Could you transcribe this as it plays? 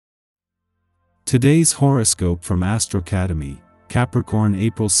Today's horoscope from Astrocademy, Capricorn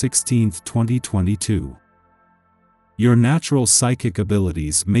April 16, 2022. Your natural psychic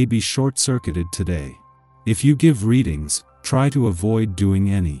abilities may be short-circuited today. If you give readings, try to avoid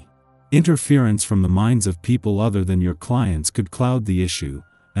doing any. Interference from the minds of people other than your clients could cloud the issue,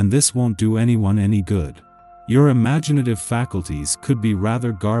 and this won't do anyone any good. Your imaginative faculties could be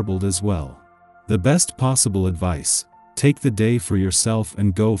rather garbled as well. The best possible advice: take the day for yourself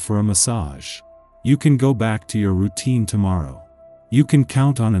and go for a massage. You can go back to your routine tomorrow. You can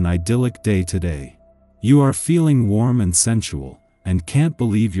count on an idyllic day today. You are feeling warm and sensual, and can't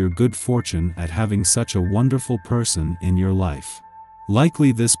believe your good fortune at having such a wonderful person in your life.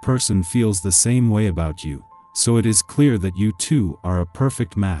 Likely this person feels the same way about you, so it is clear that you two are a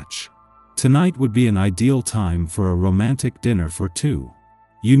perfect match. Tonight would be an ideal time for a romantic dinner for two.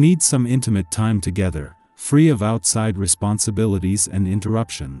 You need some intimate time together, free of outside responsibilities and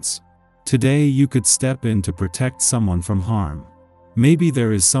interruptions. Today you could step in to protect someone from harm. Maybe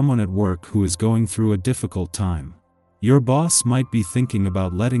there is someone at work who is going through a difficult time. Your boss might be thinking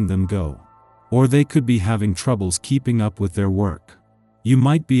about letting them go. Or they could be having troubles keeping up with their work. You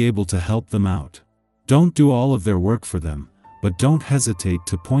might be able to help them out. Don't do all of their work for them, but don't hesitate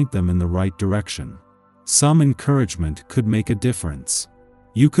to point them in the right direction. Some encouragement could make a difference.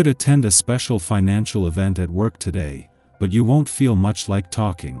 You could attend a special financial event at work today, but you won't feel much like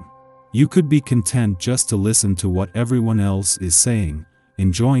talking. You could be content just to listen to what everyone else is saying,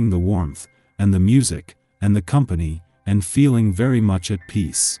 enjoying the warmth, and the music, and the company, and feeling very much at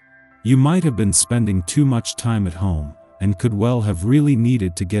peace. You might have been spending too much time at home, and could well have really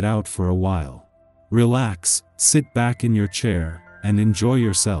needed to get out for a while. Relax, sit back in your chair, and enjoy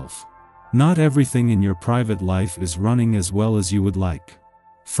yourself. Not everything in your private life is running as well as you would like.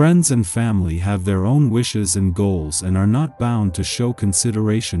 Friends and family have their own wishes and goals and are not bound to show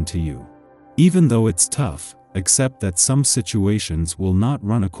consideration to you. Even though it's tough, accept that some situations will not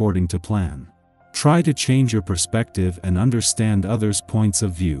run according to plan. Try to change your perspective and understand others' points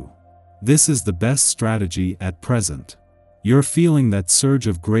of view. This is the best strategy at present. You're feeling that surge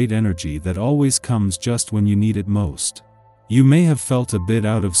of great energy that always comes just when you need it most. You may have felt a bit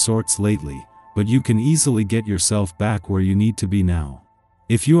out of sorts lately, but you can easily get yourself back where you need to be now.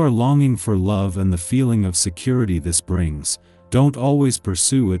 If you are longing for love and the feeling of security this brings, don't always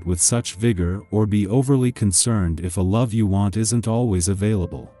pursue it with such vigor or be overly concerned if a love you want isn't always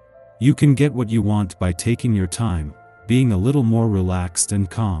available. You can get what you want by taking your time, being a little more relaxed and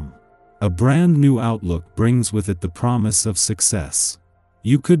calm. A brand new outlook brings with it the promise of success.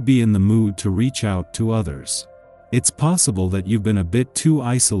 You could be in the mood to reach out to others. It's possible that you've been a bit too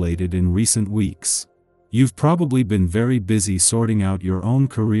isolated in recent weeks. You've probably been very busy sorting out your own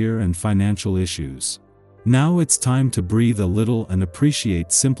career and financial issues. Now it's time to breathe a little and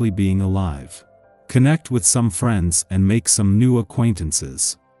appreciate simply being alive. Connect with some friends and make some new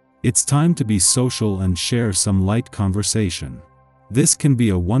acquaintances. It's time to be social and share some light conversation. This can be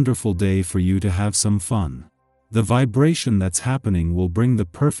a wonderful day for you to have some fun. The vibration that's happening will bring the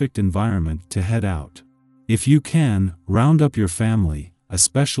perfect environment to head out. If you can, round up your family,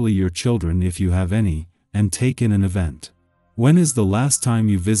 especially your children if you have any, and take in an event. When is the last time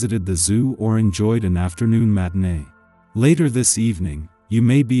you visited the zoo or enjoyed an afternoon matinee? Later this evening, you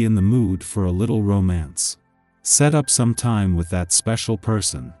may be in the mood for a little romance. Set up some time with that special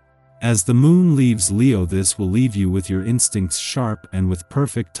person. As the moon leaves Leo, this will leave you with your instincts sharp and with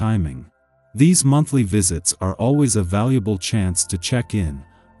perfect timing. These monthly visits are always a valuable chance to check in,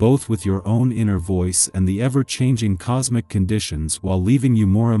 both with your own inner voice and the ever-changing cosmic conditions, while leaving you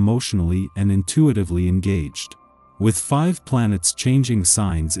more emotionally and intuitively engaged. With 5 planets changing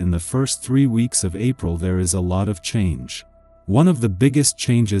signs in the first 3 weeks of April, there is a lot of change. One of the biggest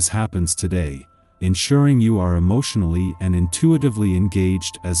changes happens today, ensuring you are emotionally and intuitively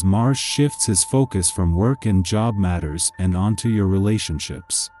engaged as Mars shifts his focus from work and job matters and onto your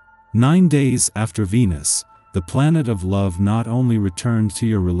relationships. 9 days after Venus, the planet of love not only returned to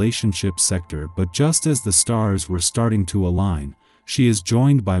your relationship sector, but just as the stars were starting to align, she is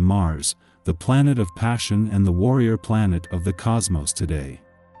joined by Mars, the planet of passion and the warrior planet of the cosmos today.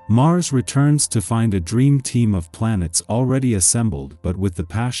 Mars returns to find a dream team of planets already assembled, but with the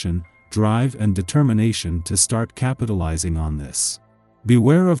passion, drive and determination to start capitalizing on this.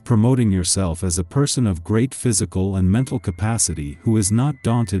 Beware of promoting yourself as a person of great physical and mental capacity who is not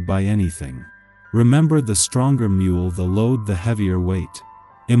daunted by anything. Remember, the stronger mule the load, the heavier weight.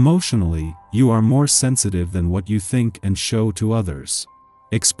 Emotionally, you are more sensitive than what you think and show to others.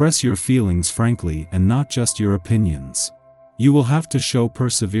 Express your feelings frankly and not just your opinions. You will have to show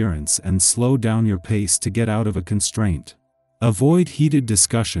perseverance and slow down your pace to get out of a constraint. Avoid heated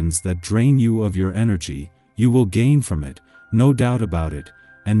discussions that drain you of your energy. You will gain from it, no doubt about it,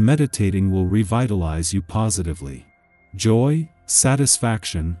 and meditating will revitalize you positively. Joy,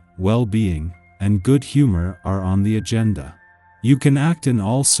 satisfaction, well-being, and good humor are on the agenda. You can act in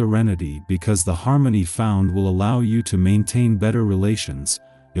all serenity because the harmony found will allow you to maintain better relations,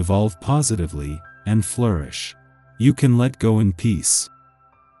 evolve positively, and flourish. You can let go in peace.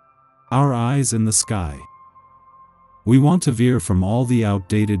 Our eyes in the sky. We want to veer from all the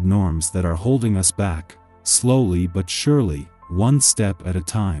outdated norms that are holding us back, slowly but surely, one step at a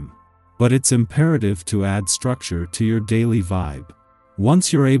time. But it's imperative to add structure to your daily vibe.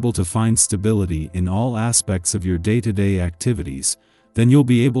 Once you're able to find stability in all aspects of your day-to-day activities, then you'll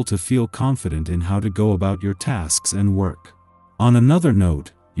be able to feel confident in how to go about your tasks and work. On another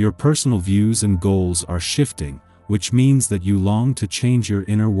note, your personal views and goals are shifting, which means that you long to change your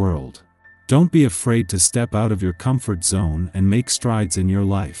inner world. Don't be afraid to step out of your comfort zone and make strides in your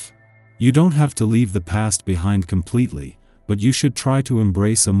life. You don't have to leave the past behind completely, but you should try to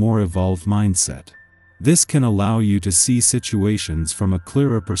embrace a more evolved mindset. This can allow you to see situations from a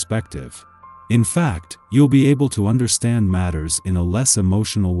clearer perspective. In fact, you'll be able to understand matters in a less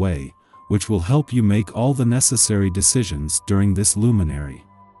emotional way, which will help you make all the necessary decisions during this luminary.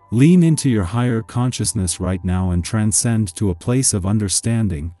 Lean into your higher consciousness right now and transcend to a place of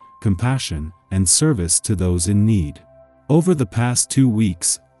understanding, compassion, and service to those in need. Over the past 2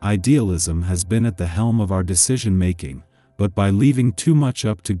 weeks, idealism has been at the helm of our decision-making, but by leaving too much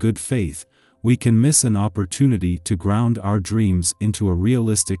up to good faith, we can miss an opportunity to ground our dreams into a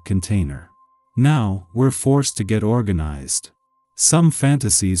realistic container. Now, we're forced to get organized. Some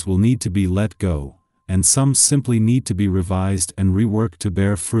fantasies will need to be let go, and some simply need to be revised and reworked to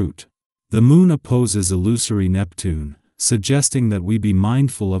bear fruit. The moon opposes illusory Neptune, suggesting that we be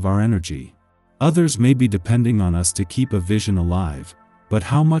mindful of our energy. Others may be depending on us to keep a vision alive, but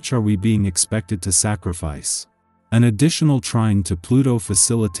how much are we being expected to sacrifice? An additional trine to Pluto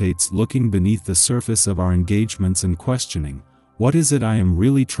facilitates looking beneath the surface of our engagements and questioning, what is it I am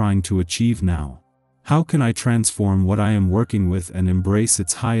really trying to achieve now? How can I transform what I am working with and embrace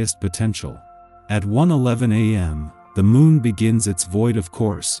its highest potential? At 1:11 a.m., the moon begins its void of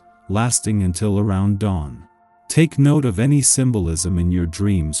course, lasting until around dawn. Take note of any symbolism in your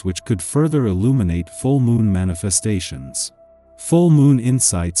dreams which could further illuminate full moon manifestations. Full moon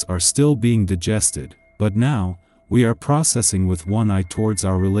insights are still being digested, but now, we are processing with one eye towards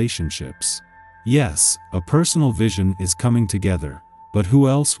our relationships. Yes, a personal vision is coming together, but who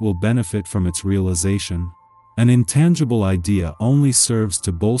else will benefit from its realization? An intangible idea only serves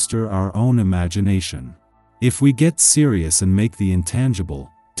to bolster our own imagination. If we get serious and make the intangible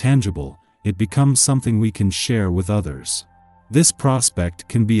tangible, it becomes something we can share with others. This prospect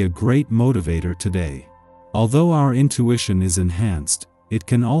can be a great motivator today. Although our intuition is enhanced, it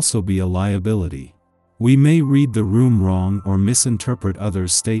can also be a liability. We may read the room wrong or misinterpret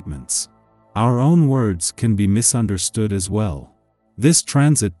others' statements. Our own words can be misunderstood as well. This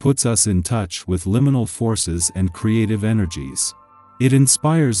transit puts us in touch with liminal forces and creative energies. It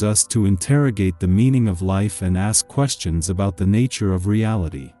inspires us to interrogate the meaning of life and ask questions about the nature of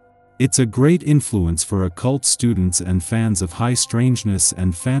reality. It's a great influence for occult students and fans of high strangeness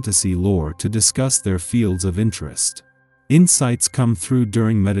and fantasy lore to discuss their fields of interest. Insights come through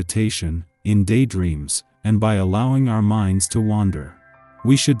during meditation, in daydreams, and by allowing our minds to wander.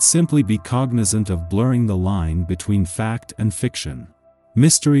 We should simply be cognizant of blurring the line between fact and fiction.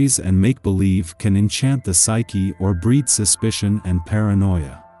 Mysteries and make-believe can enchant the psyche or breed suspicion and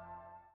paranoia.